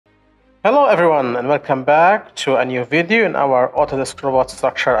Hello everyone and welcome back to a new video in our Autodesk Robot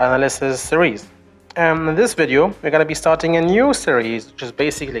Structure Analysis series. In this video, we're going to be starting a new series which is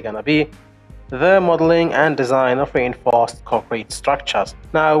basically going to be the modeling and design of reinforced concrete structures.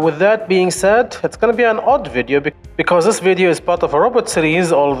 Now with that being said, it's going to be an odd video because this video is part of a robot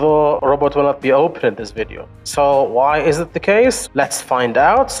series, although a robot will not be open in this video. So why is it the case? Let's find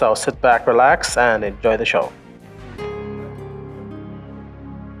out, so sit back, relax and enjoy the show.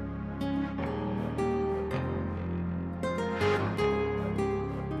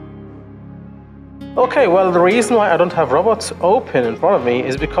 Okay, well, the reason why I don't have robots open in front of me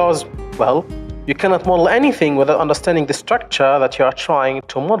is because, well, you cannot model anything without understanding the structure that you are trying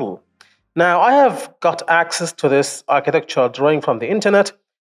to model. Now, I have got access to this architectural drawing from the internet,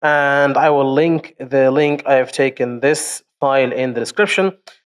 and I will link the link I have taken this file in the description.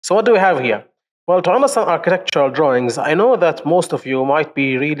 So what do we have here? Well, to understand architectural drawings, I know that most of you might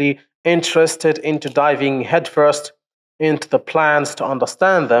be really interested into diving headfirst into the plans to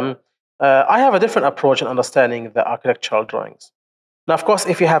understand them. I have a different approach in understanding the architectural drawings. Now, of course,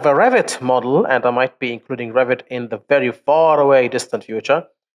 if you have a Revit model, and I might be including Revit in the very far away distant future,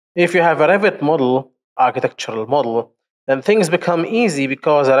 if you have a Revit model, architectural model, then things become easy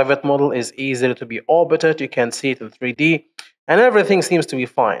because a Revit model is easier to be orbited, you can see it in 3D, and everything seems to be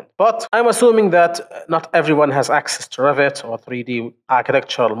fine. But I'm assuming that not everyone has access to Revit or 3D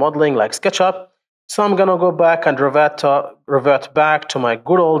architectural modeling like SketchUp, so I'm going to go back and revert back to my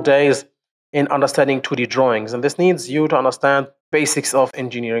good old days in understanding 2D drawings, and this needs you to understand basics of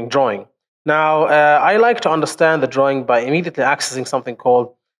engineering drawing. Now, I like to understand the drawing by immediately accessing something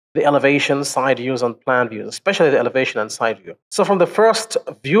called the elevation, side views, and plan views, especially the elevation and side view. So from the first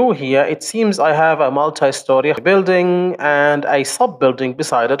view here, it seems I have a multi-story building and a sub-building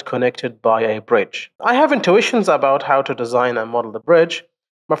beside it connected by a bridge. I have intuitions about how to design and model the bridge.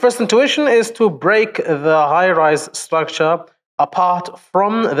 My first intuition is to break the high-rise structure apart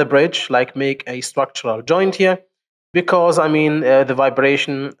from the bridge, like make a structural joint here, because I mean the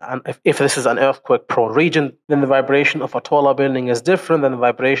vibration, and if this is an earthquake prone region, then the vibration of a taller building is different than the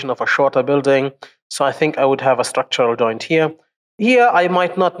vibration of a shorter building. So I think I would have a structural joint here. Here I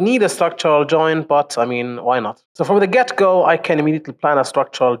might not need a structural joint, but I mean, why not? So from the get-go, I can immediately plan a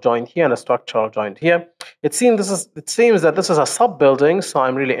structural joint here and a structural joint here. It seems that this is a sub-building, so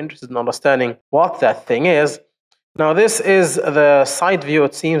I'm really interested in understanding what that thing is. Now, this is the side view,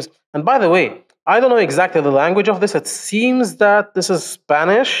 it seems. And by the way, I don't know exactly the language of this. It seems that this is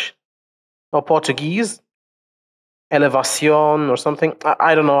Spanish or Portuguese, elevación or something.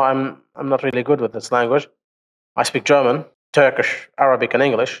 I don't know. I'm not really good with this language. I speak German, Turkish, Arabic, and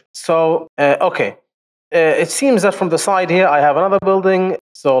English. So, okay. It seems that from the side here, I have another building.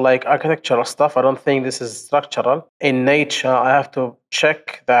 So, like architectural stuff, I don't think this is structural. In nature, I have to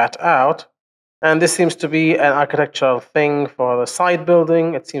check that out. And this seems to be an architectural thing for the side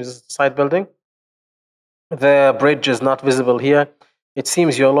building. It seems it's a side building. The bridge is not visible here. It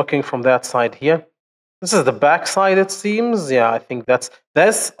seems you're looking from that side here. This is the back side, it seems. Yeah, I think this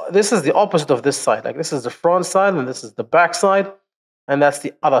is the opposite of this side. Like this is the front side and this is the back side. And that's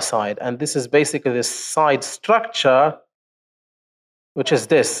the other side. And this is basically this side structure, which is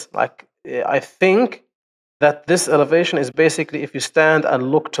this. Like I think that this elevation is basically if you stand and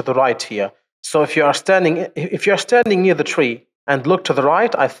look to the right here. So if you're standing near the tree and look to the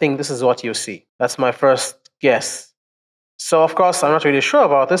right, I think this is what you see. That's my first guess. So of course, I'm not really sure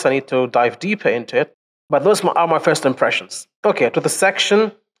about this. I need to dive deeper into it. But those are my first impressions. Okay, to the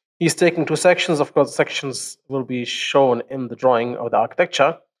section. He's taking two sections. Of course, sections will be shown in the drawing of the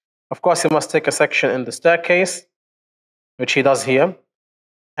architecture. Of course, he must take a section in the staircase, which he does here,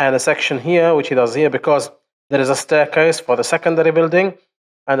 and a section here, which he does here, because there is a staircase for the secondary building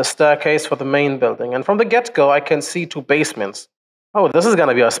and a staircase for the main building. And from the get-go, I can see two basements. Oh, this is going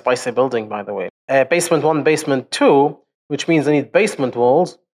to be a spicy building, by the way. Basement 1, basement 2, which means I need basement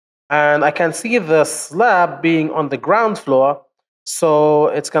walls. And I can see the slab being on the ground floor, so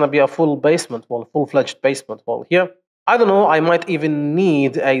it's going to be a full basement wall, full-fledged basement wall here. I don't know, I might even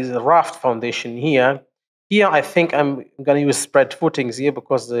need a raft foundation here. Here, I think I'm going to use spread footings here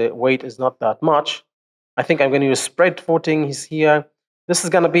because the weight is not that much. I think I'm going to use spread footings here. This is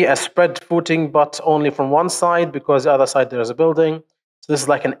going to be a spread footing, but only from one side because the other side there is a building. So this is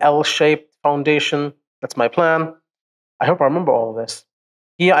like an L-shaped foundation. That's my plan. I hope I remember all of this.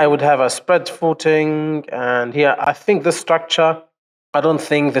 Here I would have a spread footing, and here I think this structure, I don't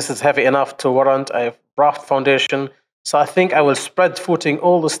think this is heavy enough to warrant a raft foundation. So I think I will spread footing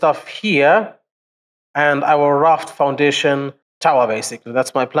all the stuff here, and I will raft foundation tower basically.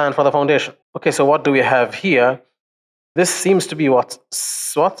 That's my plan for the foundation. Okay, so what do we have here? This seems to be what?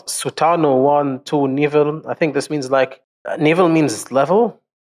 Sutano 1, 2, Nivel. I think this means like, Nivel means level?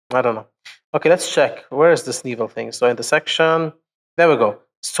 I don't know. Okay, let's check. Where is this Nivel thing? So in the section, there we go.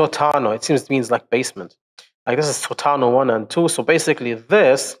 Sotano, it seems it means like basement. Like this is Sotano 1 and 2. So basically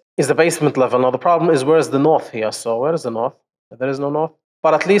this is the basement level. Now the problem is where's the north here? So where is the north? There is no north.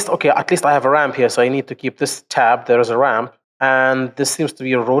 But at least, okay, at least I have a ramp here. So I need to keep this tab. There is a ramp. And this seems to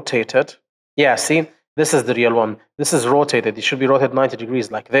be rotated. Yeah, see? This is the real one. This is rotated. It should be rotated 90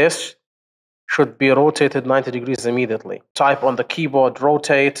 degrees like this. Should be rotated 90 degrees immediately. Type on the keyboard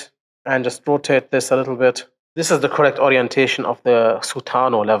rotate and just rotate this a little bit. This is the correct orientation of the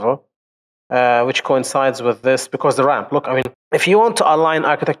Sutano level, which coincides with this because the ramp. Look, I mean, if you want to align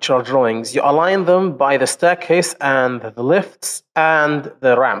architectural drawings, you align them by the staircase and the lifts and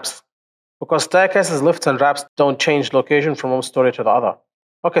the ramps. Because staircases, lifts, and ramps don't change location from one story to the other.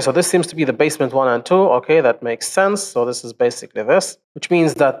 Okay, so this seems to be the basement 1 and 2. Okay, that makes sense. So this is basically this, which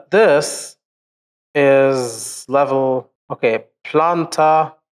means that this is level, okay,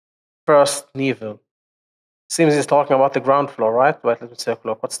 planta first nivel. Seems he's talking about the ground floor, right? Wait, let me take a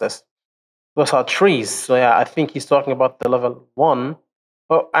look. What's this? Those are trees. So yeah, I think he's talking about the level 1.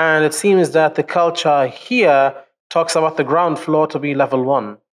 Oh, and it seems that the culture here talks about the ground floor to be level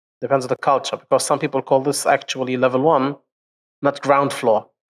 1. Depends on the culture, because some people call this actually level 1, not ground floor.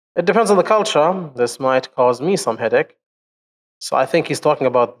 It depends on the culture. This might cause me some headache. So I think he's talking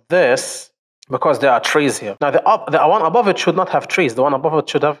about this because there are trees here. Now the one above it should not have trees. The one above it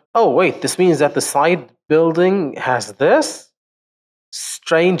should have... Oh, wait, this means that the side building has this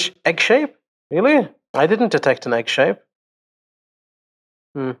strange egg shape? Really? I didn't detect an egg shape.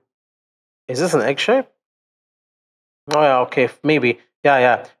 Is this an egg shape? Oh yeah, okay, maybe.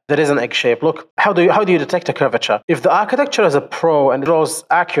 Yeah, there is an egg shape. Look, how do you detect a curvature? If the architecture is a pro and draws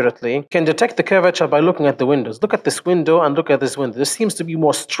accurately, you can detect the curvature by looking at the windows. Look at this window and look at this window. This seems to be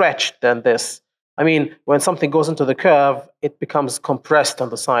more stretched than this. I mean, when something goes into the curve, it becomes compressed on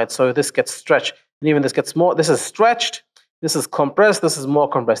the side. So this gets stretched, and even this gets more. This is stretched, this is compressed, this is more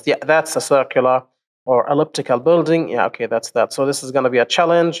compressed. Yeah, that's a circular or elliptical building. Yeah, okay, that's that. So this is going to be a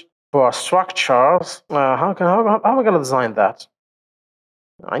challenge for structures. How am I going to design that?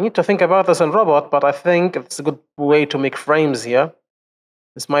 I need to think about this in Robot, but I think it's a good way to make frames here.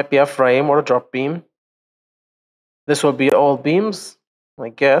 This might be a frame or a drop beam. This will be all beams, I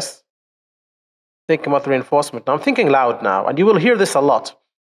guess. Think about reinforcement. Now I'm thinking loud now, and you will hear this a lot.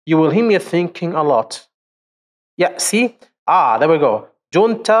 You will hear me thinking a lot. Yeah, see? Ah, there we go.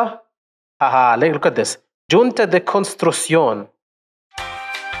 Junta. Haha, look at this. Junta de construcción.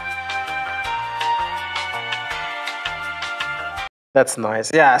 That's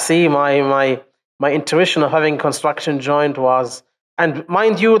nice. Yeah, see, my intuition of having construction joint was, and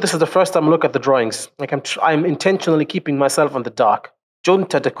mind you, this is the first time I look at the drawings. Like I'm intentionally keeping myself in the dark.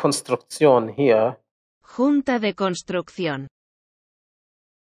 Junta de construcción here. Junta de construcción.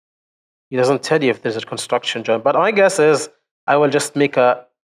 He doesn't tell you if there's a construction joint, but my guess is I will just make a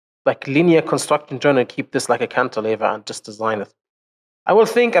linear construction joint and keep this like a cantilever and just design it. I will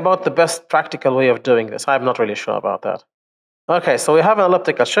think about the best practical way of doing this. I'm not really sure about that. Okay, so we have an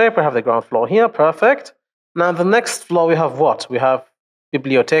elliptical shape. We have the ground floor here. Perfect. Now, the next floor, we have what? We have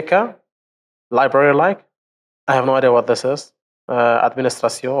biblioteca, library-like. I have no idea what this is.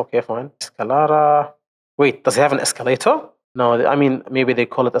 Administración. Okay, fine. Escalera. Wait, does it have an escalator? No, I mean, maybe they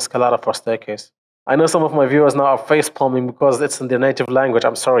call it escalera for staircase. I know some of my viewers now are face-palming because it's in their native language.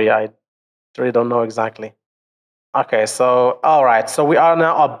 I'm sorry, I really don't know exactly. Okay, so, all right. So we are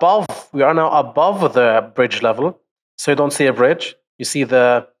now above the bridge level. So you don't see a bridge. You see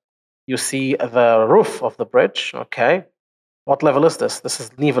the roof of the bridge. Okay. What level is this? This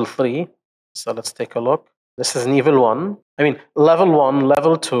is level 3. So let's take a look. This is level 1. I mean, level 1,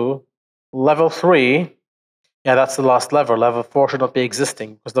 level 2, level 3. Yeah, that's the last level. Level 4 should not be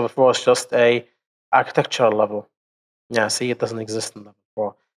existing because level 4 is just a architectural level. Yeah, see, it doesn't exist in level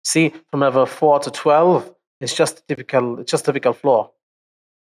 4. See, from level 4 to 12, it's just typical floor.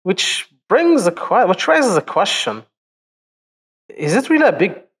 Which raises a question. Is it really a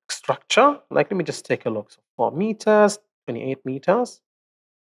big structure? Like, let me just take a look. So 4 meters, 28 meters.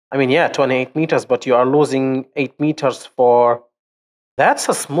 I mean, yeah, 28 meters, but you are losing 8 meters for... That's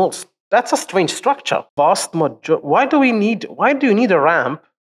a strange structure. Why do you need a ramp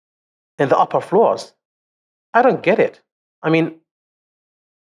in the upper floors? I don't get it. I mean,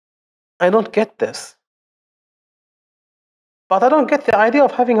 I don't get this. But I don't get the idea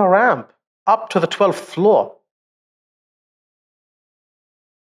of having a ramp up to the 12th floor.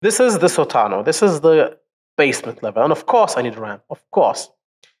 This is the sotano. This is the basement level. And of course, I need a ramp. Of course.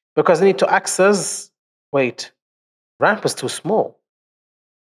 Because I need to access... Wait. Ramp is too small.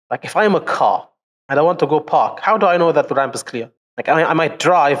 Like if I'm a car and I want to go park, how do I know that the ramp is clear? Like I might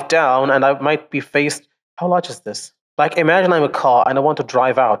drive down and I might be faced. How large is this? Like imagine I'm a car and I want to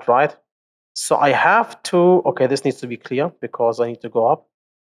drive out, right? So I have to, okay, this needs to be clear because I need to go up.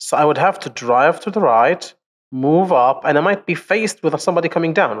 So I would have to drive to the right, move up, and I might be faced with somebody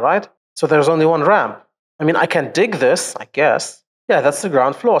coming down, right? So there's only one ramp. I mean, I can dig this, I guess. Yeah, that's the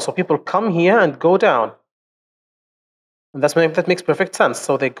ground floor. So people come here and go down. And that makes perfect sense.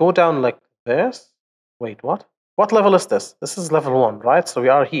 So they go down like this. Wait, what? What level is this? This is level 1, right? So we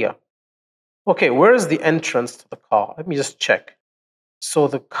are here. Okay, where is the entrance to the car? Let me just check. So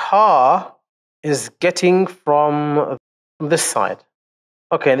the car is getting from this side.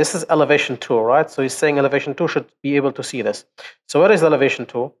 Okay, this is elevation 2, right? So he's saying elevation 2 should be able to see this. So where is elevation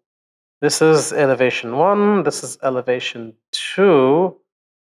 2? This is elevation 1. This is elevation 2.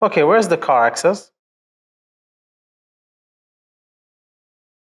 Okay, where's the car access?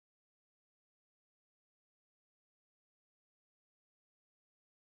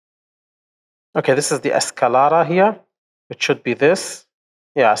 Okay, this is the escalada here, which should be this.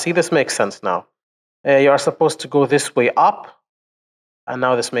 Yeah, see, this makes sense now. You are supposed to go this way up, and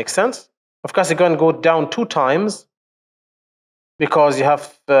now this makes sense. Of course, you're going to go down 2 times because you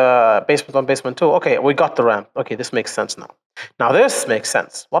have basement 1, basement 2. Okay, we got the ramp. Okay, this makes sense now. Now this makes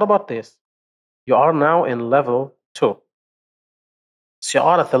sense. What about this? You are now in level 2. So you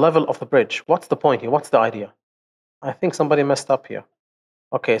are at the level of the bridge. What's the point here? What's the idea? I think somebody messed up here.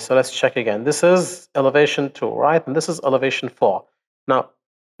 Okay, so let's check again. This is elevation 2, right? And this is elevation 4. Now,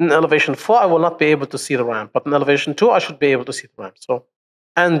 in elevation 4, I will not be able to see the ramp, but in elevation 2, I should be able to see the ramp. So,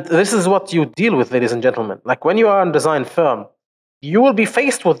 and this is what you deal with, ladies and gentlemen. Like when you are in design firm, you will be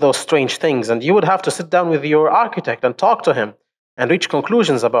faced with those strange things, and you would have to sit down with your architect and talk to him and reach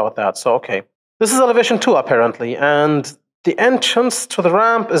conclusions about that. So, okay, this is elevation 2 apparently, and the entrance to the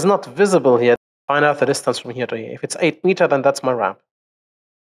ramp is not visible here. Find out the distance from here to here. If it's 8 meters, then that's my ramp.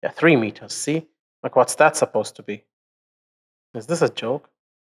 Yeah, 3 meters, see? Like, what's that supposed to be? Is this a joke?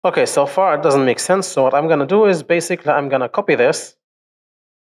 Okay, so far it doesn't make sense. So what I'm going to do is basically I'm going to copy this.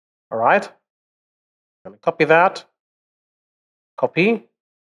 All right? I'm going to copy that. Copy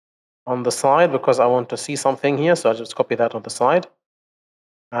on the side because I want to see something here. So I'll just copy that on the side.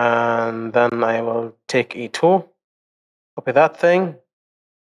 And then I will take E2, copy that thing,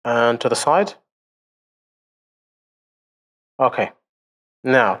 and to the side. Okay.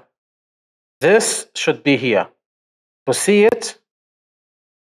 Now, this should be here. To see it,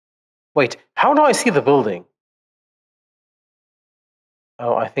 wait, how do I see the building?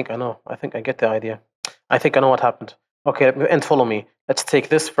 Oh, I think I know. I think I get the idea. I think I know what happened. Okay, and follow me. Let's take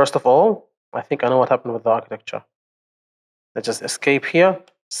this first of all. I think I know what happened with the architecture. Let's just escape here,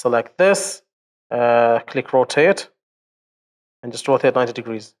 select this, click rotate, and just rotate 90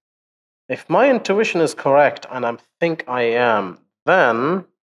 degrees. If my intuition is correct, and I think I am, then...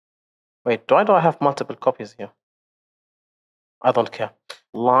 Wait, do I have multiple copies here? I don't care.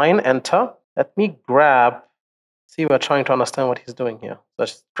 Line, enter. Let me grab... See, we're trying to understand what he's doing here.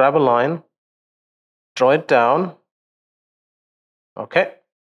 Let's grab a line, draw it down. Okay.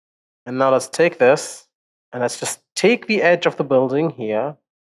 And now let's take this, and let's just take the edge of the building here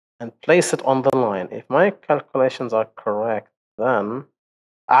and place it on the line. If my calculations are correct, then...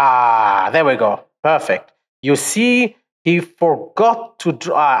 there we go. Perfect. You see, he forgot to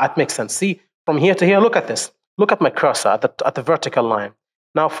draw. It makes sense. See, from here to here, look at this. Look at my cursor at the vertical line.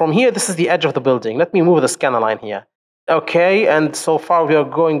 Now, from here, this is the edge of the building. Let me move the scanner line here. Okay, and so far we are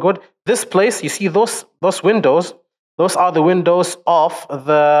going good. This place, you see those windows? Those are the windows of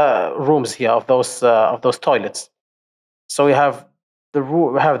the rooms here, of those toilets. So we have the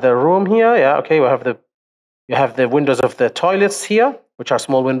room here. Yeah, okay. You have the windows of the toilets here, which are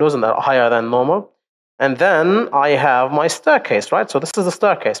small windows and are higher than normal. And then I have my staircase, right? So this is the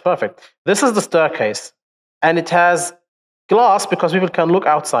staircase. Perfect. This is the staircase, and it has glass because people can look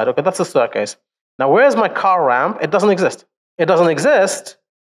outside. Okay, that's the staircase. Now, where's my car ramp? It doesn't exist. It doesn't exist,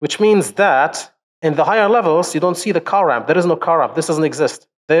 which means that in the higher levels, you don't see the car ramp. There is no car ramp. This doesn't exist.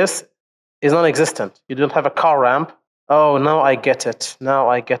 This is non-existent. You don't have a car ramp. Oh, now I get it. Now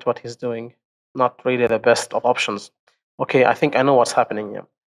I get what he's doing. Not really the best of options. Okay, I think I know what's happening here.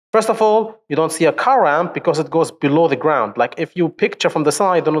 First of all, you don't see a car ramp because it goes below the ground. Like if you picture from the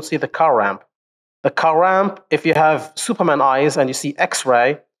side, you don't see the car ramp. The car ramp, if you have Superman eyes and you see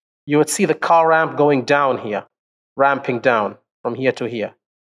X-ray, you would see the car ramp going down here, ramping down from here to here.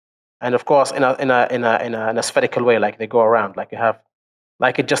 And of course, in a spherical way, like they go around, like you have,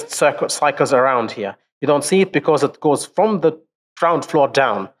 like it just cycles around here. You don't see it because it goes from the ground floor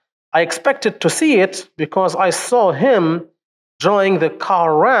down. I expected to see it because I saw him drawing the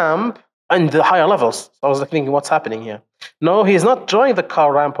car ramp in the higher levels. So I was thinking, what's happening here? No, he's not drawing the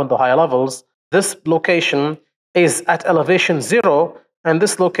car ramp on the higher levels. This location is at elevation 0, and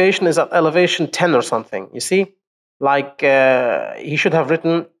this location is at elevation 10 or something. You see? Like, he should have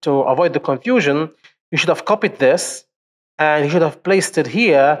written, to avoid the confusion, he should have copied this, and he should have placed it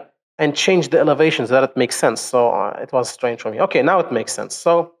here and changed the elevations so that it makes sense. So it was strange for me. Okay, now it makes sense.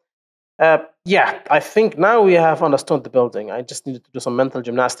 So yeah, I think now we have understood the building. I just needed to do some mental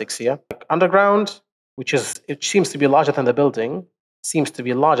gymnastics here. Like underground, it seems to be larger than the building. Seems to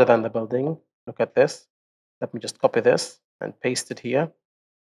be larger than the building. Look at this. Let me just copy this and paste it here.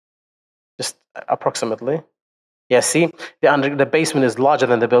 Just approximately. Yeah, see, the basement is larger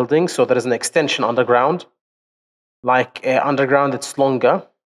than the building, so there is an extension underground. Like underground, it's longer.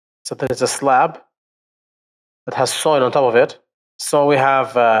 So there is a slab that has soil on top of it. So we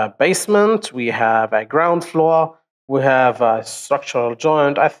have a basement, we have a ground floor, we have a structural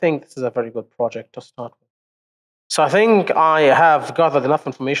joint. I think this is a very good project to start with. So I think I have gathered enough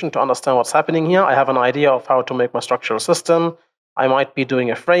information to understand what's happening here. I have an idea of how to make my structural system. I might be doing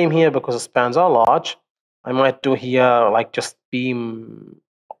a frame here because the spans are large. I might do here like just beam,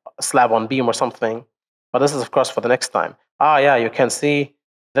 slab on beam or something. But this is of course for the next time. Ah, yeah, you can see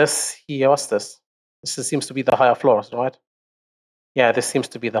this here. What's this? This seems to be the higher floors, right? Yeah, this seems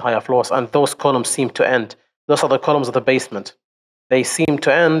to be the higher floors, and those columns seem to end. Those are the columns of the basement. They seem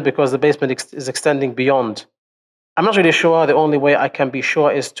to end because the basement is extending beyond. I'm not really sure. The only way I can be sure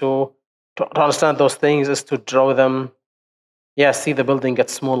is to understand those things is to draw them. Yeah, see, the building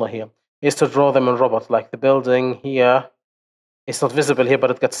gets smaller here. Is to draw them in Robot, like the building here. It's not visible here,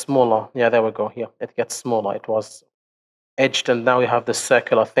 but it gets smaller. Yeah, there we go. Here, it gets smaller. It was edged, and now we have this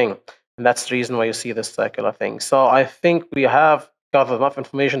circular thing. And that's the reason why you see this circular thing. So I think we have gathered enough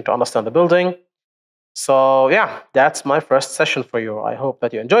information to understand the building. So yeah, that's my first session for you. I hope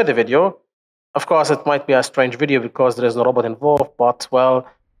that you enjoyed the video. Of course, it might be a strange video because there is no robot involved, but well,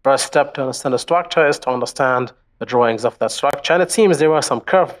 first step to understand the structure is to understand the drawings of that structure. And it seems there were some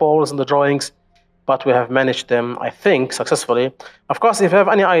curveballs in the drawings, but we have managed them, I think, successfully. Of course, if you have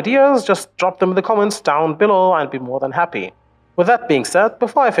any ideas, just drop them in the comments down below. I'll be more than happy. With that being said,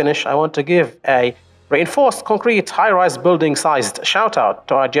 before I finish, I want to give a reinforced concrete high-rise building-sized shout-out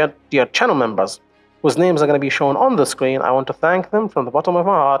to our dear channel members, whose names are going to be shown on the screen. I want to thank them from the bottom of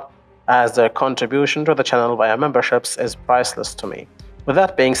my heart, as their contribution to the channel via memberships is priceless to me. With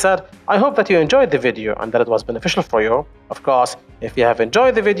that being said, I hope that you enjoyed the video and that it was beneficial for you. Of course, if you have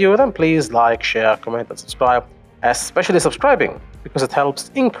enjoyed the video, then please like, share, comment, and subscribe, especially subscribing, because it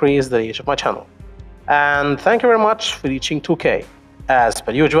helps increase the reach of my channel. And thank you very much for reaching 2K. As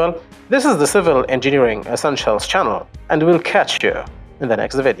per usual, this is the Civil Engineering Essentials channel, and we'll catch you in the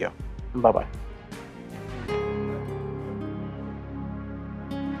next video. Bye-bye.